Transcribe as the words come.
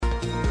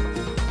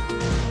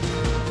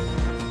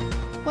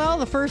Well,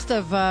 the first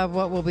of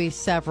what will be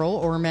several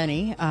or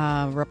many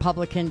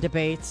Republican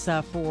debates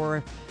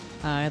for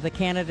the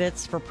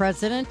candidates for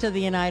president of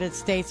the United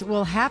States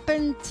will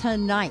happen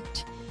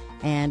tonight.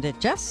 And it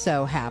just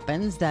so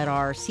happens that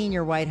our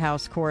senior White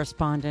House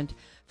correspondent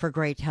for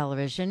Great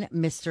Television,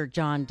 Mr.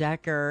 Jon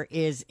Decker,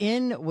 is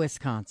in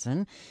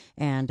Wisconsin,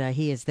 and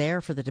he is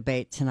there for the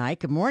debate tonight.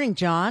 Good morning,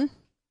 John.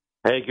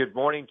 Hey, good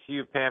morning to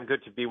you, Pam.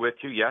 Good to be with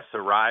you. Yes,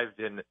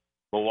 arrived in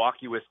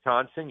Milwaukee,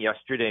 Wisconsin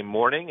yesterday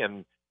morning,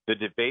 and the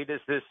debate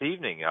is this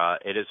evening.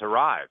 It has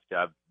arrived.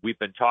 We've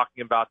been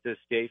talking about this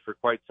day for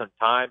quite some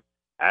time.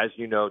 As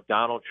you know,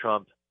 Donald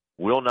Trump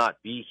will not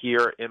be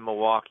here in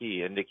Milwaukee.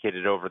 He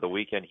indicated over the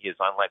weekend he is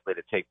unlikely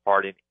to take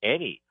part in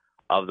any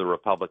of the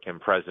Republican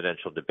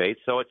presidential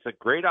debates. So it's a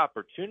great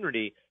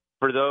opportunity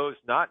for those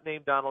not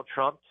named Donald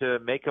Trump to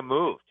make a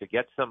move, to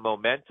get some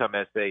momentum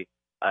as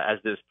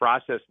this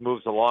process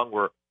moves along.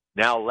 We're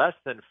now less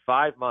than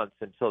 5 months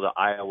until the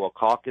Iowa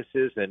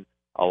caucuses, and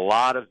a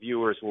lot of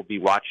viewers will be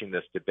watching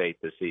this debate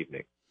this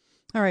evening.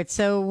 All right,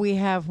 so we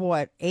have,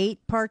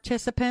 8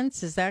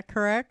 participants? Is that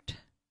correct?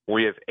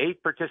 We have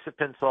 8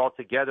 participants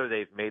altogether.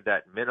 They've made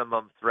that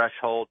minimum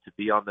threshold to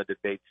be on the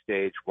debate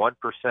stage, 1%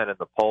 in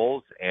the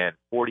polls, and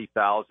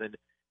 40,000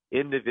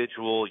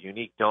 individual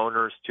unique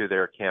donors to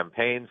their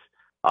campaigns.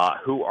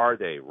 Who are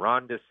they?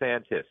 Ron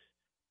DeSantis,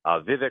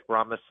 Vivek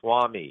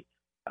Ramaswamy,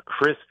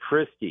 Chris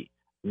Christie,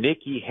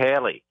 Nikki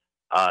Haley,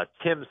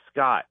 Tim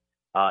Scott.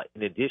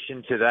 In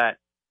addition to that,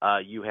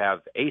 you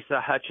have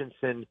Asa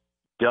Hutchinson,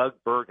 Doug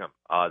Burgum.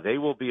 They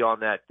will be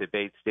on that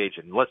debate stage.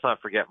 And let's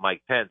not forget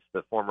Mike Pence,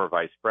 the former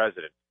vice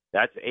president.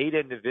 That's 8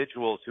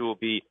 individuals who will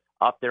be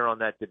up there on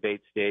that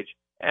debate stage.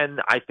 And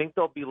I think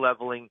they'll be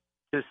leveling,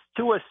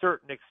 to a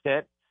certain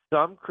extent,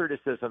 some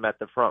criticism at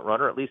the front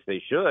runner. At least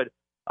they should.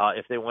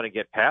 If they want to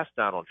get past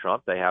Donald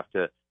Trump, they have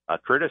to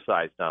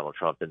criticize Donald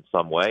Trump in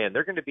some way. And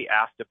they're going to be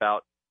asked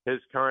about his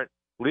current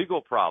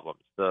legal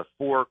problems, the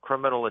 4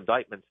 criminal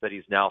indictments that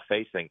he's now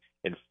facing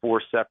in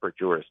 4 separate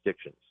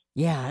jurisdictions.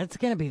 Yeah, it's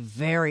going to be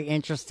very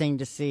interesting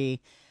to see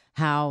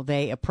how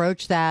they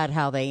approach that,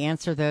 how they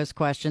answer those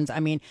questions. I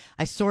mean,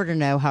 I sort of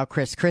know how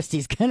Chris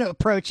Christie's going to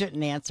approach it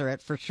and answer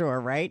it for sure,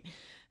 right?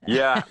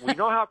 Yeah, we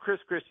know how Chris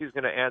Christie's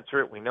going to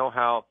answer it. We know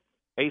how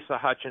Asa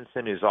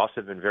Hutchinson, who's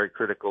also been very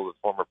critical of the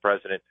former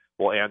president,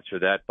 will answer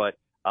that. But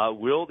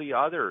will the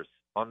others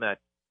on that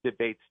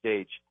debate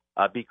stage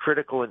be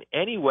critical in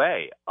any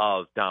way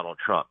of Donald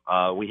Trump?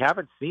 We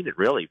haven't seen it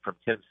really from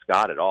Tim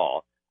Scott at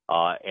all.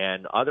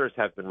 And others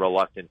have been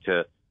reluctant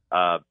to,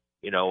 I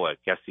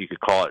guess you could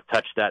call it,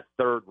 touch that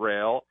third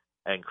rail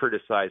and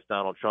criticize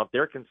Donald Trump.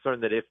 They're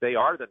concerned that if they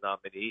are the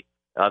nominee,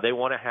 they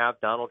want to have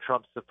Donald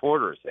Trump's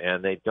supporters,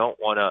 and they don't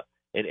want to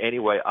in any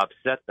way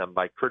upset them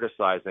by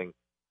criticizing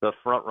the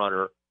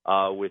frontrunner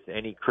with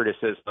any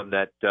criticism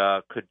that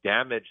could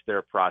damage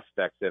their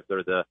prospects if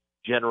they're the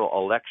general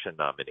election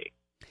nominee.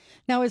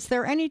 Now, is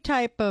there any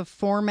type of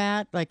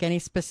format, like any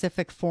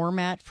specific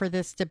format for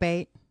this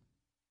debate?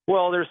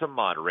 Well, there's a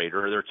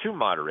moderator. There are 2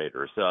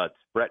 moderators. It's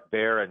Brett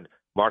Baer and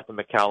Martha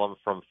McCallum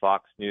from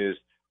Fox News.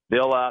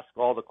 They'll ask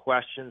all the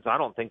questions. I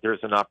don't think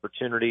there's an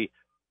opportunity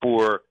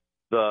for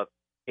the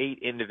 8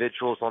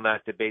 individuals on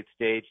that debate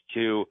stage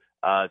to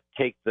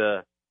take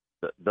the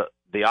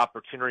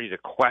opportunity to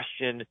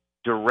question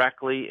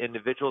directly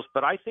individuals.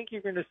 But I think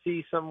you're going to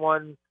see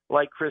someone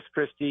like Chris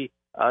Christie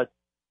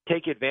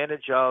take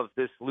advantage of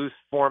this loose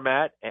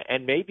format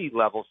and maybe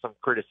level some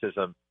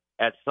criticism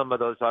at some of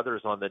those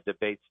others on the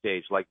debate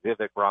stage, like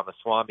Vivek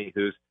Ramaswamy,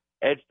 who's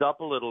edged up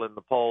a little in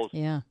the polls,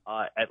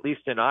 at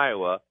least in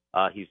Iowa.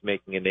 He's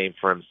making a name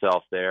for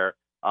himself there.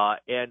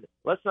 And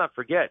let's not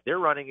forget, they're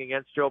running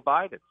against Joe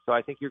Biden. So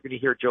I think you're going to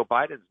hear Joe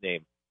Biden's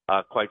name,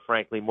 quite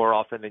frankly, more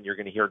often than you're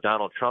going to hear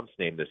Donald Trump's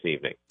name this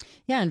evening.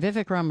 Yeah, and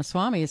Vivek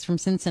Ramaswamy is from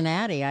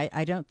Cincinnati.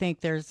 I don't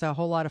think there's a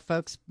whole lot of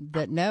folks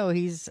that know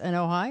he's an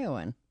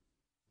Ohioan.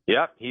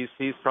 Yep,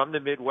 he's from the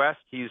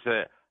Midwest. He's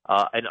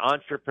an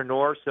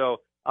entrepreneur.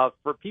 So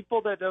for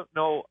people that don't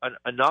know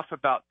enough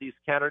about these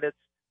candidates,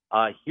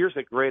 here's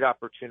a great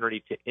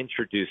opportunity to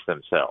introduce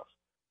themselves,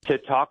 to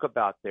talk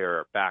about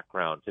their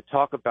background, to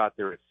talk about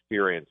their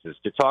experiences,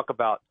 to talk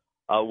about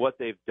what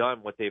they've done,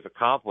 what they've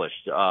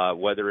accomplished,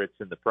 whether it's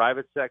in the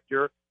private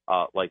sector,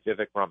 like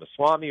Vivek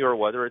Ramaswamy, or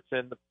whether it's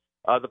in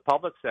the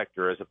public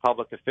sector as a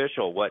public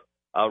official, what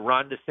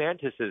Ron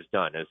DeSantis has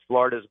done as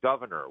Florida's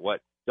governor,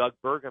 what Doug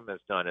Burgum has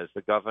done as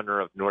the governor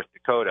of North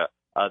Dakota.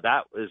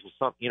 That is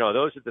some,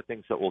 those are the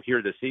things that we'll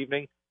hear this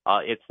evening.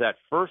 It's that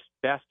first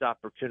best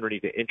opportunity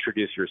to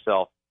introduce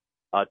yourself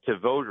to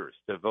voters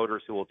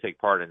who will take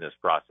part in this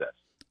process.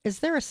 Is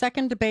there a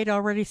second debate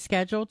already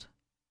scheduled?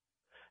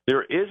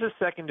 There is a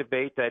second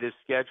debate that is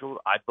scheduled.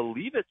 I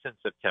believe it's in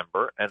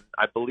September, and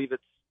I believe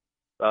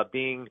it's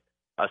being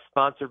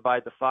sponsored by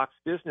the Fox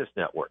Business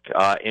Network.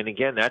 And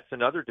again, that's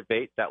another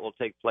debate that will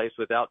take place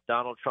without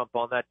Donald Trump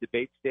on that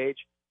debate stage.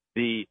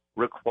 The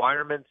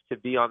requirements to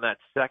be on that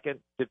second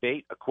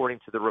debate, according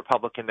to the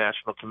Republican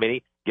National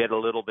Committee, get a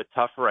little bit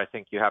tougher. I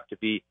think you have to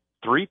be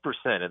 3%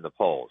 in the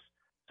polls.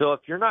 So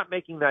if you're not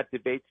making that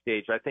debate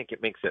stage, I think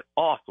it makes it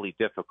awfully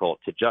difficult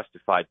to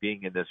justify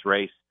being in this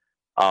race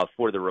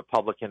for the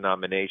Republican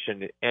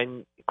nomination.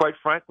 And quite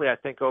frankly, I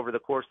think over the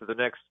course of the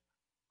next,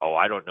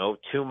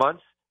 2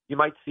 months, you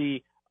might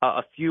see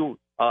a few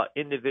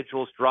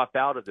individuals drop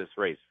out of this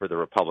race for the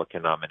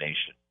Republican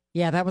nomination.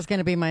 Yeah, that was going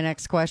to be my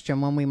next question,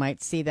 when we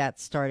might see that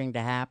starting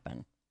to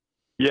happen.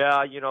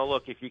 Yeah,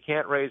 look, if you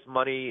can't raise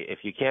money, if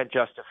you can't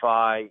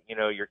justify,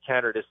 your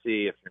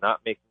candidacy, if you're not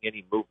making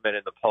any movement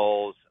in the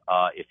polls,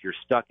 if you're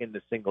stuck in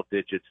the single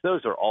digits,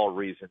 those are all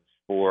reasons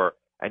for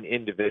an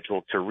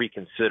individual to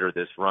reconsider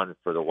this run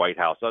for the White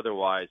House.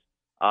 Otherwise,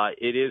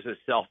 it is a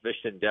selfish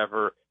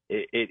endeavor.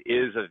 It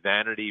is a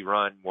vanity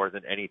run more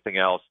than anything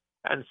else.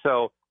 And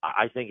so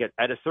I think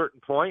at a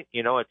certain point,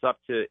 it's up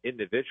to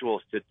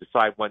individuals to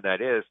decide when that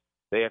is.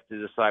 They have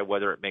to decide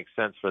whether it makes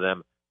sense for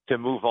them to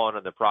move on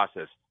in the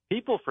process.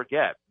 People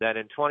forget that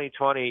in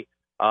 2020,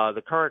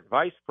 the current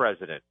vice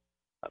president,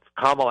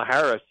 Kamala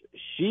Harris,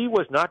 she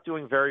was not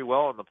doing very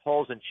well in the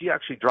polls, and she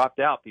actually dropped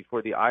out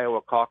before the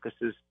Iowa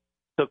caucuses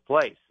took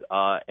place.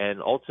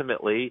 And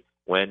ultimately,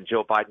 when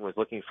Joe Biden was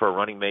looking for a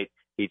running mate,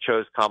 he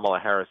chose Kamala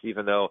Harris,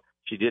 even though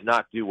she did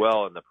not do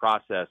well in the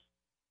process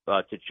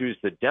to choose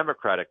the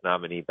Democratic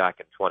nominee back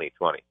in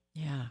 2020.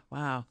 Yeah,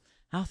 wow.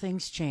 How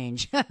things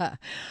change.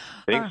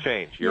 Things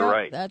change. You're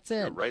right. That's it.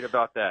 You're right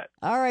about that.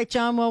 All right,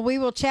 John. Well, we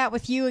will chat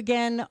with you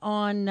again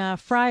on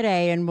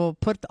Friday, and we'll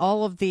put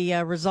all of the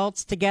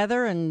results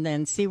together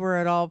and see where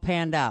it all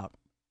panned out.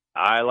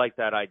 I like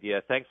that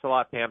idea. Thanks a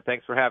lot, Pam.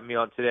 Thanks for having me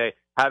on today.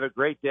 Have a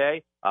great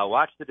day.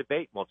 Watch the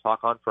debate, and we'll talk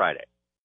on Friday.